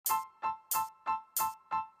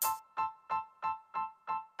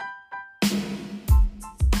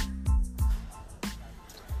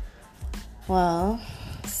Well,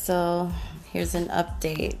 so here's an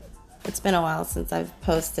update. It's been a while since I've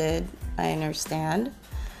posted, I understand.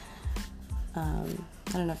 I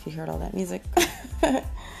don't know if you heard all that music.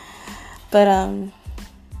 But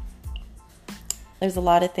there's a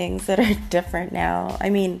lot of things that are different now. I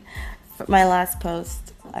mean, for my last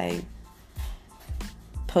post, I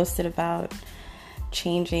posted about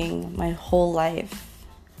changing my whole life.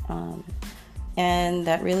 And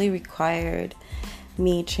that really required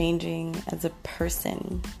me changing as a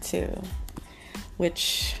person too,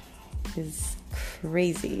 which is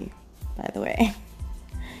crazy, by the way,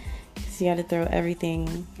 because you got to throw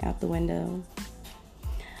everything out the window.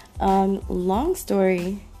 Long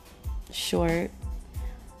story short,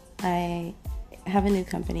 I have a new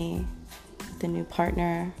company with a new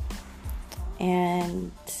partner,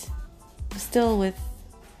 and still with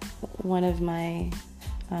one of my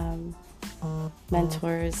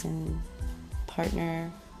mentors and partner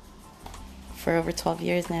for over 12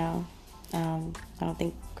 years now. I don't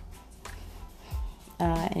think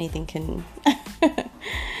anything can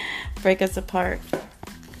break us apart.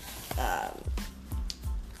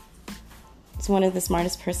 It's one of the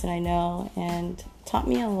smartest person I know and taught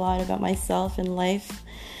me a lot about myself and life.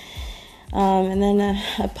 And then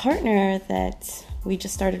a partner that we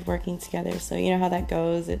just started working together. So you know how that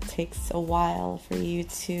goes. It takes a while for you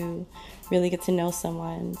to really get to know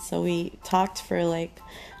someone. So we talked for like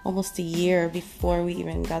almost a year before we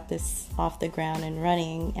even got this off the ground and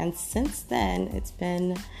running. And since then, it's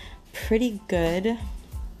been pretty good.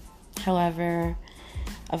 However,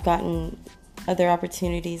 I've gotten other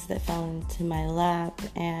opportunities that fell into my lap,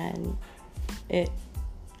 and it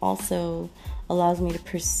also allows me to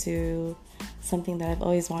pursue something that I've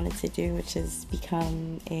always wanted to do, which is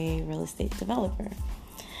become a real estate developer.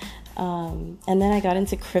 And then I got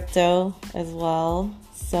into crypto as well.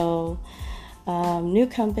 So, new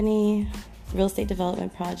company, real estate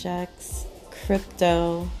development projects,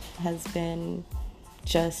 crypto has been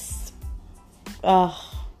just, I'm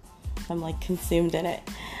like consumed in it.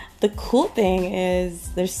 The cool thing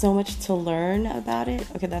is there's so much to learn about it.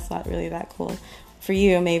 Okay, that's not really that cool for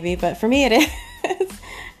you maybe, but for me it is.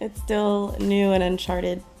 It's still new and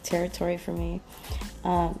uncharted territory for me.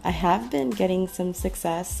 I have been getting some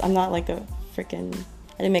success. I'm not like I didn't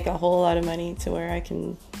make a whole lot of money to where I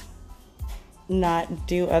can not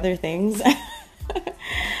do other things.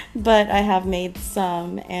 But I have made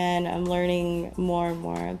some, and I'm learning more and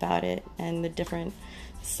more about it and the different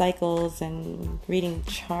cycles and reading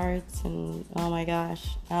charts, and oh my gosh.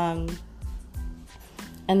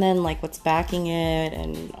 And then like what's backing it,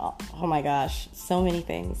 and oh my gosh, so many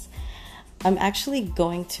things. I'm actually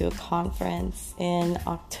going to a conference in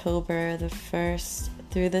October the 1st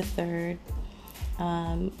through the 3rd.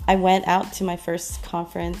 I went out to my first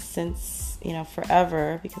conference since,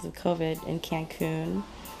 forever because of COVID in Cancun.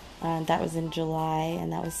 That was in July,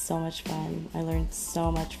 and that was so much fun. I learned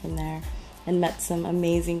so much from there and met some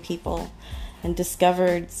amazing people and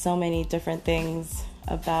discovered so many different things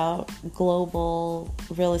about global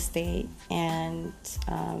real estate and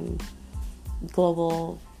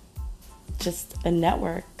global, just a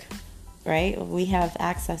network, right? We have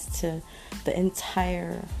access to the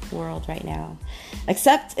entire world right now,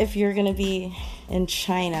 except if you're going to be in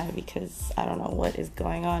China, because I don't know what is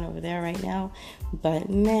going on over there right now, but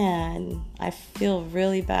man, I feel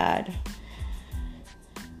really bad.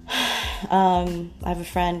 I have a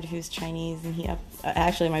friend who's Chinese, and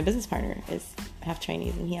actually my business partner is half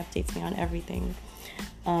Chinese, and he updates me on everything.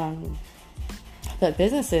 But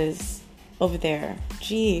businesses over there,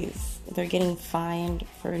 geez, they're getting fined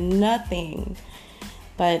for nothing.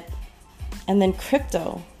 And then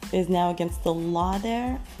crypto is now against the law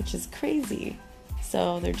there, which is crazy.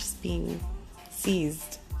 So they're just being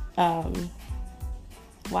seized.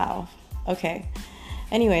 Wow. Okay.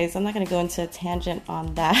 Anyways, I'm not going to go into a tangent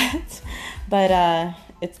on that, but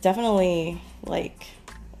it's definitely like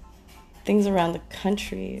things around the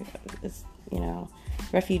country. It's,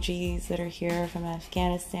 refugees that are here from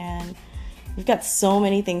Afghanistan. We've got so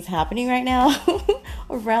many things happening right now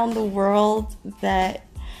around the world that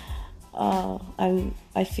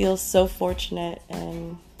I feel so fortunate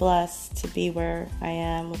and blessed to be where I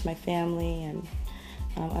am with my family, and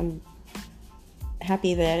I'm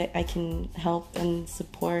happy that I can help and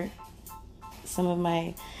support some of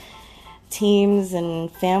my teams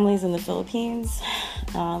and families in the Philippines.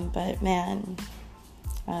 But man,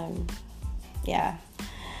 yeah.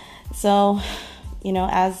 So,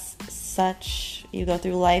 as such, you go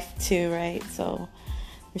through life too, right? So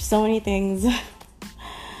there's so many things.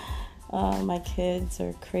 My kids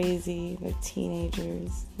are crazy. They're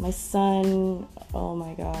teenagers. My son, oh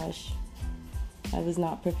my gosh. I was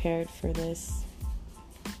not prepared for this.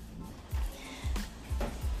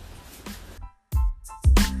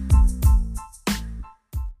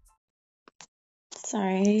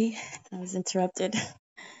 Sorry, I was interrupted.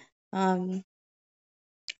 Um,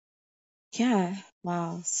 yeah,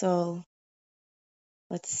 wow. So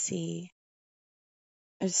let's see.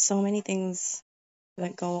 There's so many things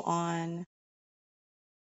that go on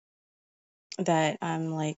that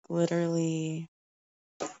I'm like literally,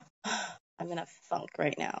 I'm in a funk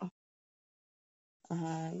right now.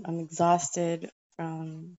 I'm exhausted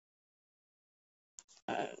from,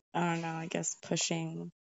 I don't know, I guess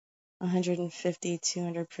pushing 150,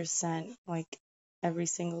 200%, like every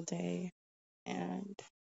single day. And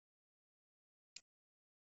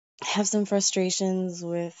I have some frustrations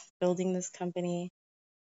with building this company.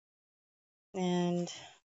 And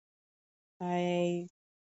I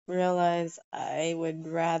realize I would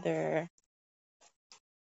rather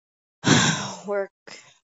work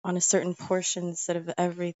on a certain portion instead of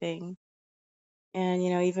everything. And,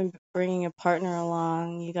 even bringing a partner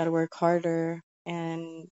along, you got to work harder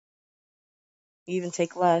and even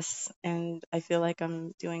take less. And I feel like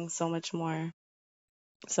I'm doing so much more.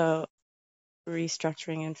 So,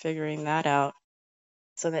 restructuring and figuring that out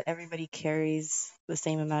so that everybody carries the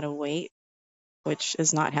same amount of weight, which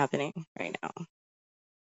is not happening right now.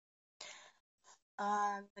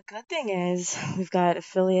 The good thing is we've got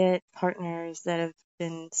affiliate partners that have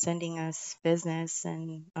been sending us business,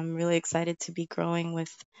 and I'm really excited to be growing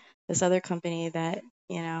with this other company that,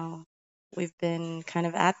 we've been kind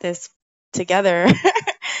of at this together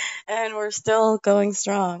and we're still going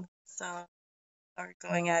strong. So, or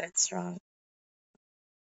going at it strong.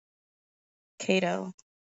 Cato,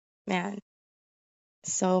 man,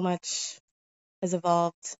 so much has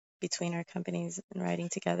evolved between our companies and writing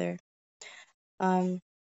together. Um,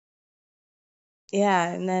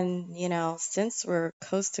 Yeah, and then, since we're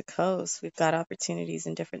coast to coast, we've got opportunities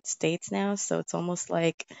in different states now. So it's almost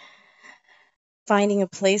like finding a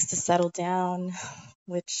place to settle down,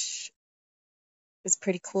 which is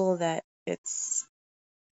pretty cool that it's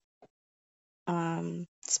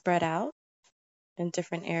spread out in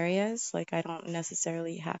different areas. Like, I don't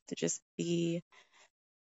necessarily have to just be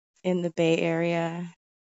in the Bay Area.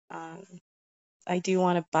 Um, I do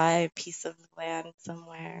want to buy a piece of land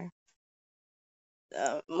somewhere,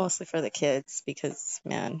 mostly for the kids, because,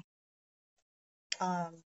 man.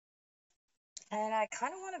 And I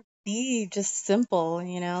kind of want to be just simple,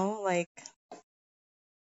 like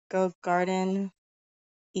go garden,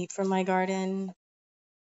 eat from my garden,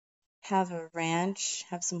 have a ranch,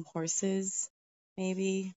 have some horses,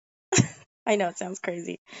 maybe. I know it sounds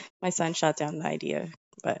crazy. My son shot down the idea,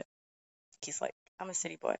 but he's like, I'm a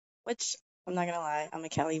city boy, which I'm not gonna lie, I'm a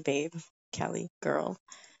Cali babe, Cali girl.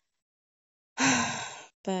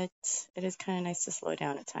 But it is kind of nice to slow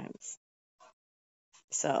down at times.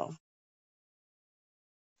 So,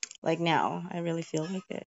 like now, I really feel like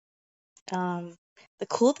it. Um, the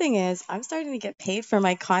cool thing is I'm starting to get paid for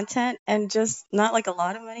my content, and just not like a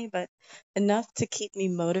lot of money, but enough to keep me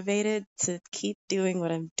motivated to keep doing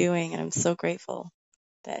what I'm doing. And I'm so grateful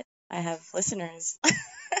that I have listeners,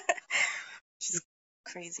 which is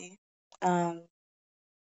crazy. Um,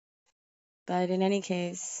 but in any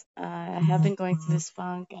case, I have been going through this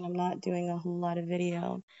funk and I'm not doing a whole lot of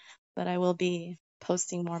video, but I will be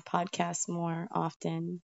posting more podcasts more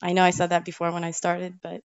often. I know I said that before when I started,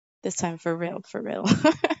 but this time for real, for real.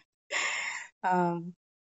 Um,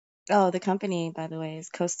 the company, by the way, is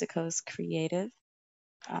Coast to Coast Creative.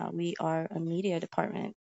 We are a media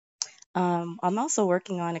department. I'm also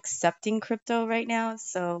working on accepting crypto right now.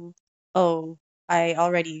 So, I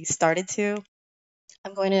already started to.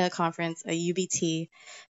 I'm going to a conference, a UBT,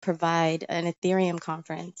 provide an Ethereum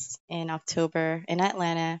conference in October in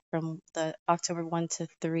Atlanta from the October 1 to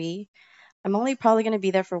 3. I'm only probably going to be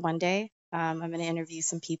there for one day. I'm going to interview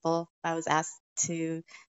some people. I was asked to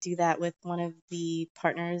do that with one of the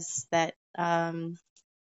partners that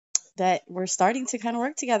we're starting to kind of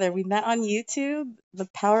work together. We met on YouTube, the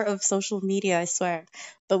power of social media, I swear.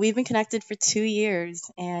 But we've been connected for 2 years,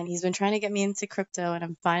 and he's been trying to get me into crypto, and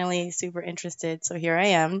I'm finally super interested. So here I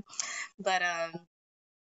am. But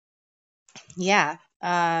yeah,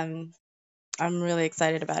 I'm really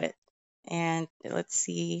excited about it. And let's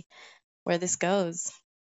see where this goes.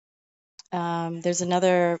 There's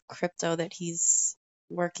another crypto that he's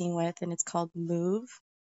working with, and it's called Mover.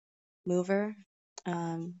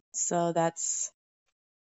 So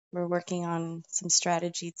we're working on some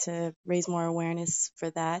strategy to raise more awareness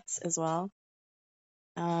for that as well.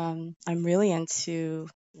 I'm really into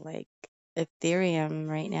like Ethereum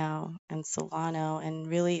right now and Solana, and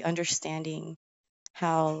really understanding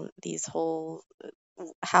how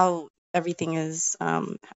how everything is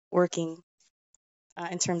working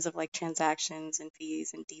in terms of like transactions and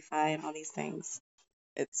fees and DeFi and all these things.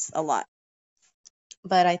 It's a lot.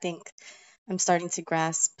 But I think I'm starting to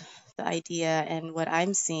grasp the idea, and what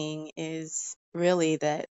I'm seeing is really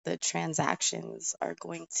that the transactions are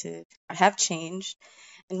going to have changed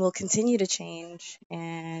and will continue to change,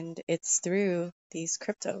 and it's through these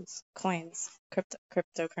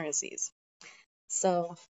cryptocurrencies.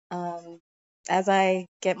 So, as I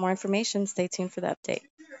get more information, stay tuned for the update.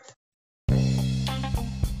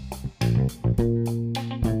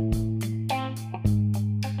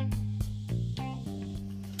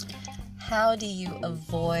 How do you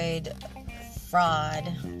avoid fraud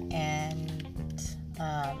and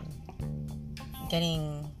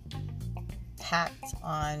getting hacked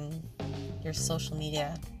on your social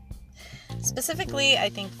media? Specifically, I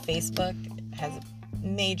think Facebook has a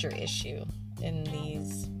major issue in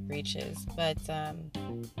these breaches, but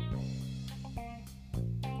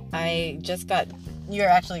I just got, you're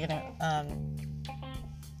actually going to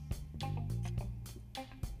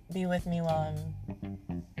be with me while I'm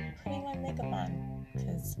putting my makeup on,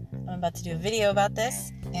 because I'm about to do a video about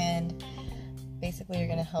this, and basically you're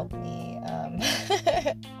going to help me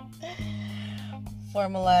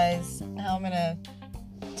formalize how I'm going to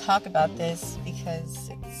talk about this, because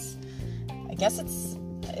it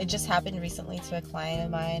just happened recently to a client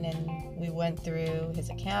of mine, and we went through his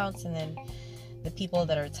accounts and then the people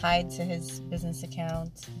that are tied to his business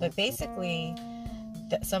account. But basically,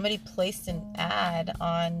 somebody placed an ad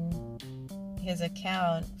on his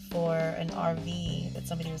account for an RV that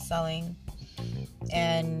somebody was selling,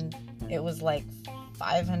 and it was like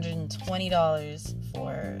 $520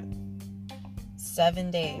 for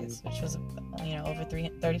 7 days, which was over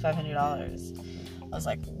 $3,500. I was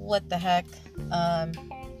like, what the heck?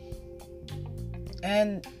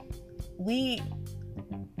 And we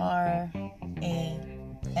are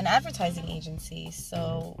an advertising agency,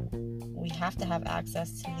 so we have to have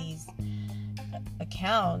access to these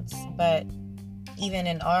accounts. But even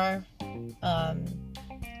in our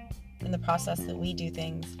in the process that we do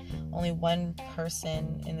things, only one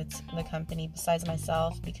person in the company besides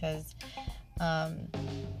myself, because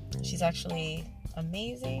she's actually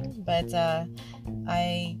amazing, but I'm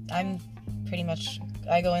pretty much,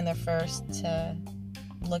 I go in there first to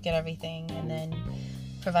look at everything and then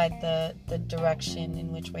provide the direction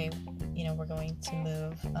in which way we're going to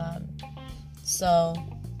move. So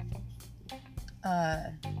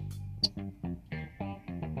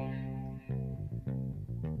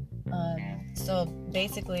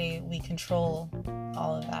basically we control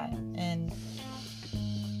all of that, and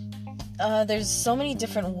there's so many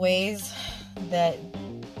different ways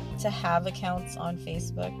to have accounts on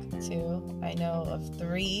Facebook too. I know of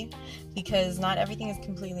 3, because not everything is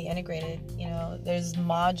completely integrated. There's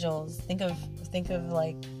modules. Think of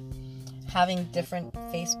like having different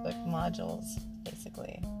Facebook modules,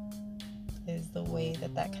 basically, is the way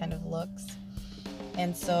that kind of looks.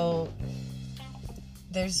 And so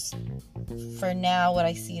for now, what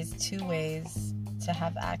I see is 2 ways to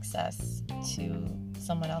have access to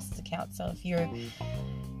someone else's account. So if you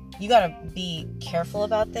gotta be careful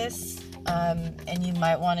about this, and you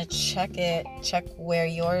might want to check where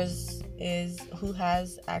yours is, who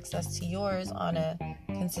has access to yours on a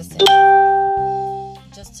consistent basis,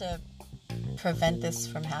 just to prevent this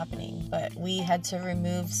from happening. But we had to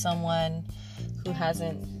remove someone who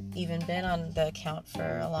hasn't even been on the account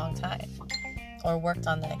for a long time, or worked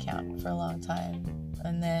on the account for a long time.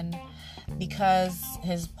 And then because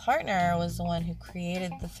his partner was the one who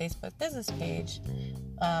created the Facebook business page,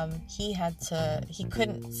 he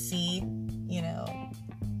couldn't see,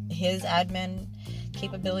 his admin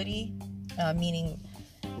capability, meaning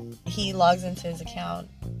he logs into his account,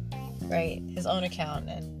 right, his own account,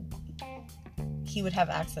 and he would have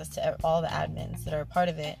access to all the admins that are a part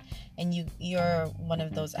of it, and you're one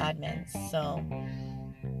of those admins. So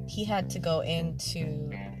he had to go into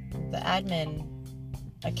the admin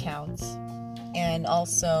accounts and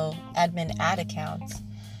also admin ad accounts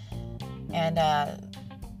and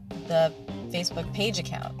the Facebook page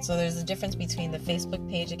account. So there's a difference between the Facebook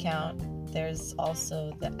page account. There's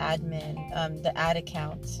also the admin, the ad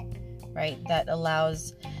account, right, that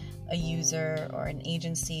allows a user or an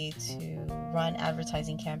agency to run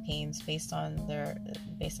advertising campaigns based on their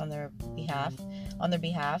behalf.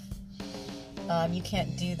 You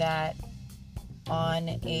can't do that on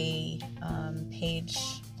a page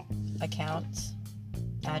account,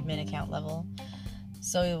 admin account level.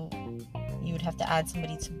 So you would have to add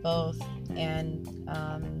somebody to both. And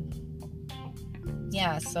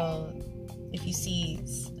so if you see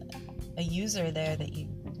a user there that you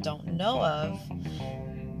don't know of,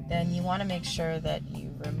 then you want to make sure that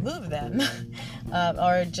you remove them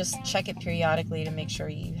or just check it periodically to make sure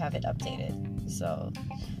you have it updated. So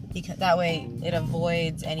because that way it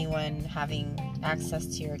avoids anyone having access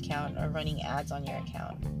to your account or running ads on your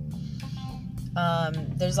account.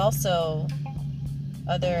 There's also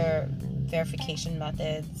other verification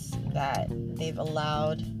methods that they've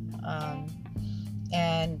allowed,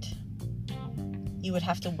 and you would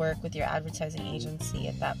have to work with your advertising agency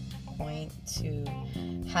at that point to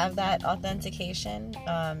have that authentication.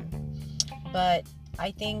 But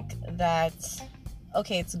I think that,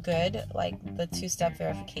 okay, it's good, like the two-step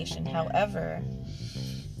verification. However,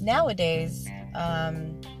 nowadays,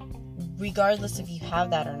 regardless if you have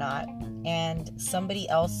that or not, and somebody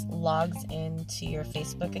else logs into your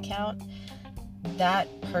Facebook account, that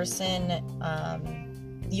person,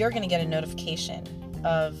 you're going to get a notification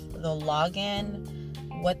of the login,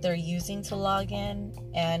 what they're using to log in,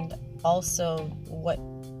 and also what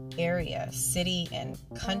area, city, and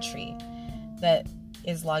country that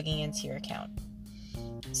is logging into your account.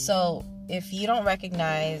 So if you don't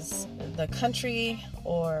recognize the country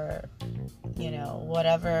or,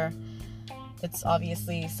 whatever, it's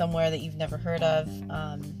obviously somewhere that you've never heard of.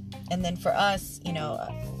 And then for us,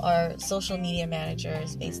 our social media manager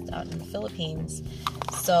is based out in the Philippines.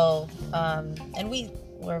 So, and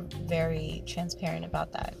we're very transparent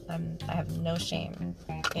about that. I have no shame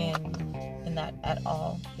in that at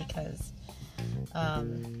all, because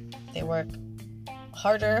they work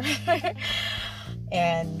harder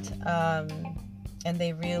and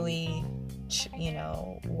they really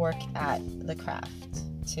work at the craft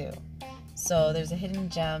too. So there's a hidden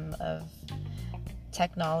gem of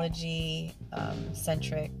technology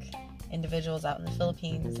centric individuals out in the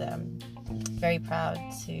Philippines that I'm very proud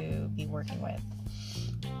to be working with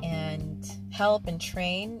and help and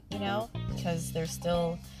train, because there's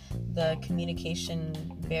still the communication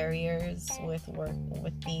barriers with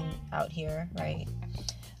being out here, right?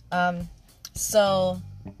 So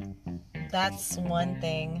that's one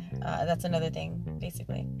thing. That's another thing,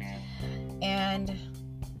 basically. And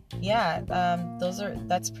yeah,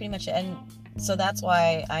 that's pretty much it. And so that's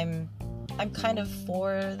why I'm kind of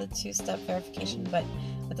for the two-step verification, but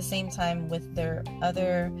at the same time, with their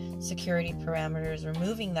other security parameters,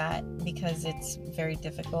 removing that, because it's very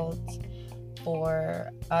difficult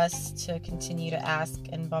for us to continue to ask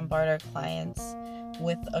and bombard our clients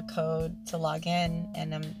with a code to log in.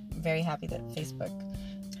 And I'm very happy that Facebook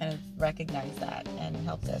kind of recognized that and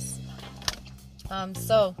helped us.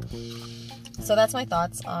 So that's my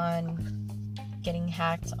thoughts on getting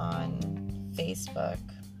hacked on Facebook.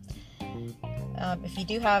 If you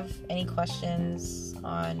do have any questions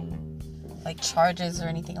on like charges or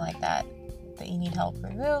anything like that you need help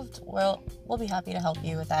removed, we'll be happy to help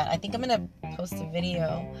you with that. I think I'm gonna post a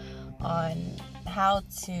video on how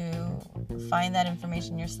to find that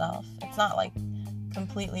information yourself. It's not like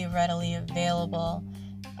completely readily available.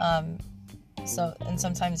 So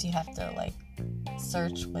sometimes you have to like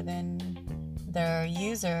search within their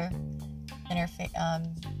user interface,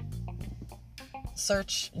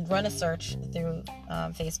 run a search through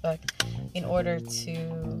Facebook in order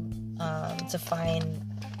to find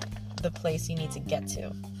the place you need to get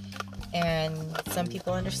to. And some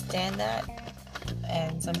people understand that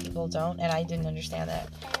and some people don't, and I didn't understand that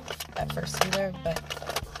at first either, but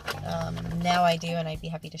now I do, and I'd be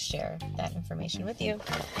happy to share that information with you.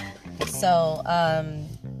 So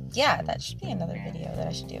yeah, that should be another video that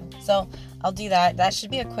I should do. So I'll do that. That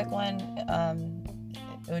should be a quick one.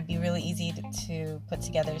 It would be really easy to put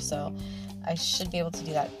together, so I should be able to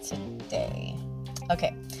do that today.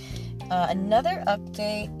 Okay. Another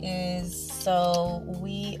update is, so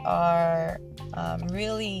we are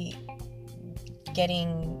really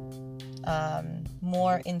getting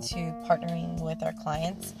more into partnering with our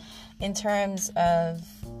clients in terms of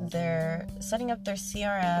their setting up their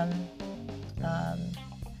CRM,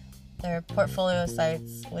 their portfolio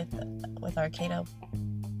sites with our Cato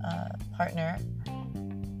partner,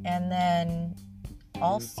 and then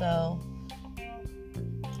also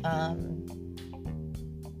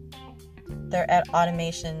their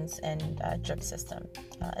automations and drip system,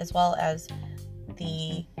 as well as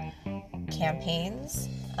the campaigns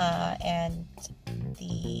and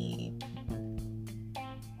the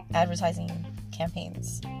advertising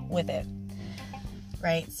campaigns with it,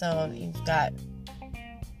 right? So you've got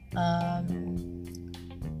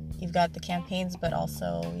the campaigns, but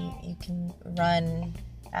also you can run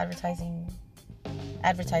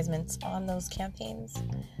advertisements on those campaigns,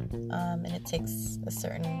 and it takes a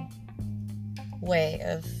certain way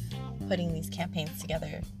of putting these campaigns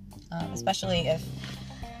together, especially if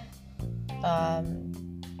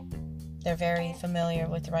they're very familiar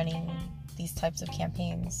with running these types of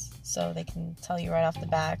campaigns, so they can tell you right off the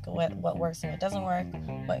back what works and what doesn't work,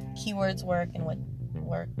 what keywords work and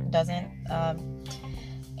what doesn't.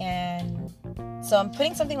 And so I'm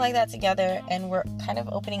putting something like that together, and we're kind of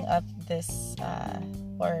opening up this,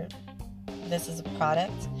 or this is a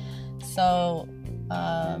product. So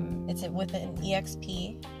it's with an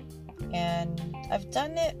EXP, and I've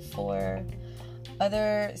done it for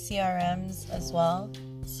other CRMs as well.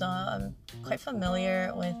 So I'm quite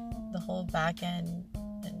familiar with the whole back-end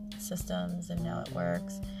and systems and how it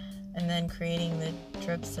works, and then creating the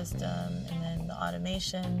drip system and then the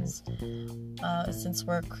automations. Since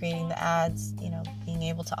we're creating the ads, being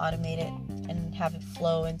able to automate it and have it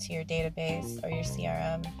flow into your database or your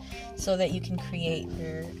CRM, so that you can create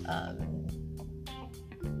your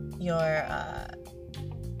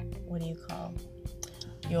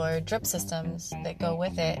drip systems that go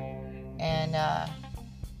with it, and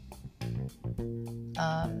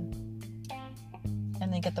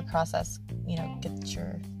then get the process, get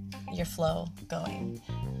your flow going.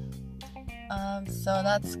 So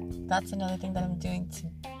that's another thing that I'm doing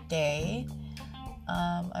today.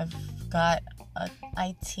 I've got an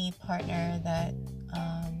IT partner that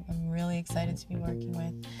I'm really excited to be working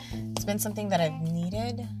with. It's been something that I've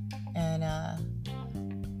needed, and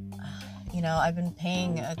I've been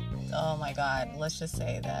paying oh my god, let's just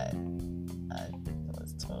say that it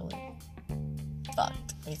was totally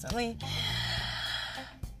fucked recently.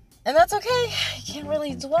 And that's okay. You can't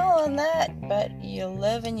really dwell on that, but you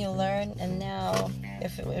live and you learn. And now,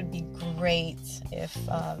 if it would be great if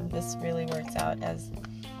this really works out, as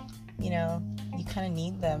you kind of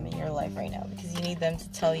need them in your life right now, because you need them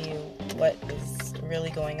to tell you what is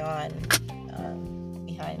really going on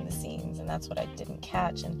behind the scenes, and that's what I didn't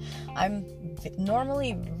catch. And I'm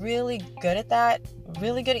normally really good at that,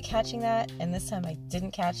 really good at catching that, and this time I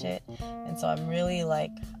didn't catch it, and so I'm really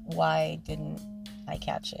like, why didn't I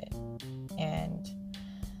catch it? And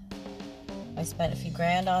I spent a few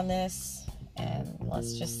grand on this, and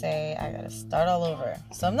let's just say I gotta start all over.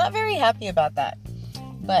 So I'm not very happy about that,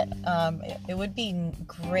 but it would be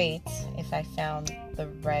great if I found the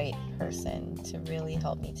right person to really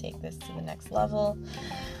help me take this to the next level,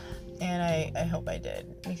 and I hope I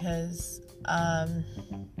did, because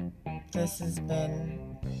this has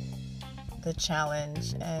been the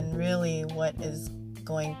challenge, and really what is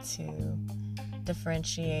going to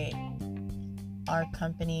differentiate our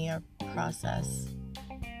company, our process,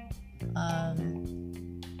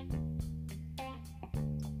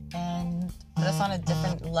 and put us on a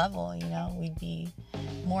different level. We'd be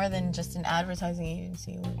more than just an advertising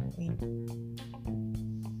agency. We'd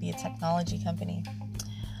be a technology company.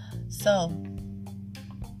 So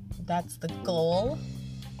that's the goal,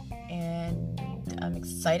 and I'm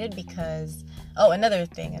excited because another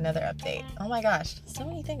update. Oh my gosh, so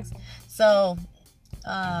many things. So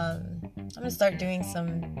I'm gonna start doing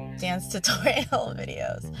some dance tutorial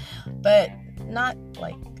videos, but not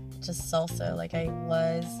like just salsa like I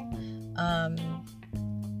was,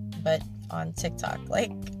 but on TikTok,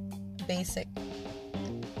 like basic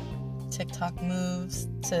TikTok moves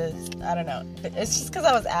to, I don't know, but it's just because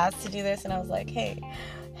I was asked to do this, and I was like, hey,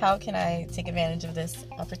 how can I take advantage of this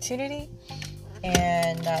opportunity?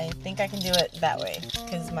 And I think I can do it that way,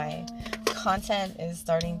 because my content is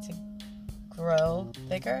starting to grow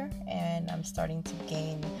bigger, and I'm starting to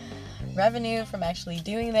gain revenue from actually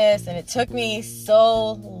doing this. And it took me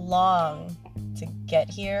so long to get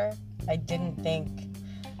here. I didn't think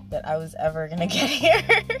that I was ever gonna get here.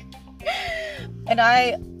 And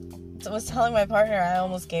I was telling my partner I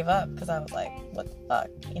almost gave up, because I was like, what the fuck?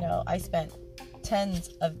 I spent tens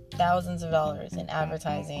of thousands of dollars in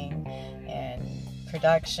advertising and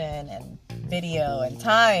production and video and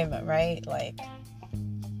time, right? Like,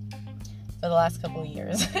 for the last couple of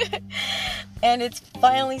years. And it's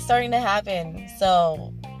finally starting to happen.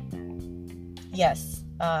 So yes,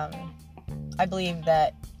 I believe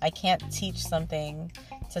that I can't teach something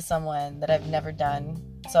to someone that I've never done.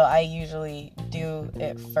 So I usually do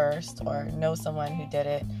it first, or know someone who did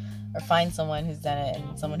it, or find someone who's done it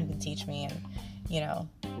and someone who can teach me. And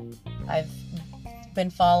I've been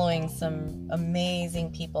following some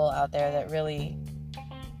amazing people out there that really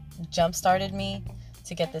jump-started me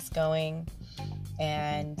to get this going.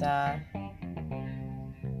 And I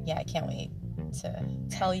can't wait to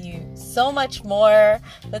tell you so much more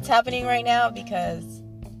that's happening right now, because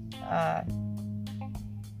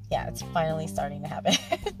it's finally starting to happen.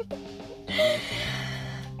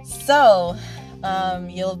 So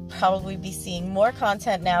You'll probably be seeing more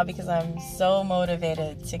content now because I'm so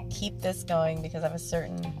motivated to keep this going, because I have a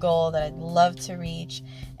certain goal that I'd love to reach.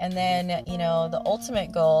 And then, the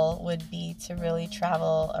ultimate goal would be to really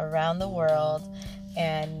travel around the world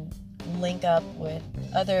and link up with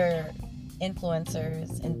other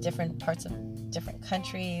influencers in different parts of different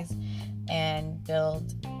countries and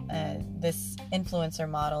build this influencer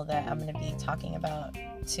model that I'm going to be talking about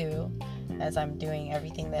too, as I'm doing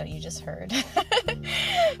everything that you just heard.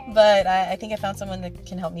 But I think I found someone that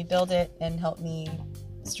can help me build it and help me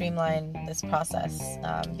streamline this process,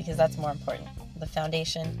 because that's more important. The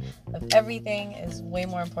foundation of everything is way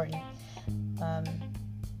more important.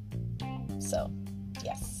 So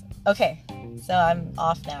yes. Okay, so I'm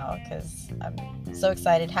off now because I'm so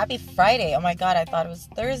excited. Happy Friday. Oh my God, I thought it was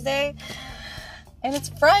Thursday and it's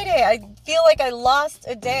Friday. I feel like I lost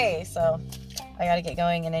a day, so I gotta get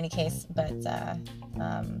going in any case, but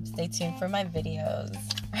stay tuned for my videos.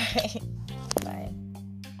 All right, bye.